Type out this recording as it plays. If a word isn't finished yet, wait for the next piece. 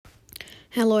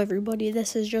Hello everybody,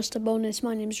 this is just a bonus.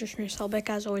 My name is Justin Selbeck,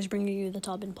 as always bringing you the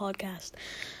TheTopBin podcast.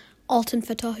 Altin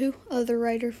Fetahu, other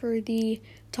writer for the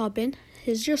TheTopBin,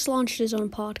 has just launched his own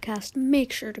podcast.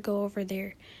 Make sure to go over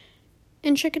there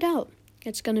and check it out.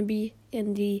 It's going to be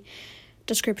in the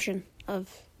description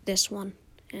of this one.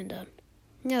 And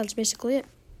that's basically it.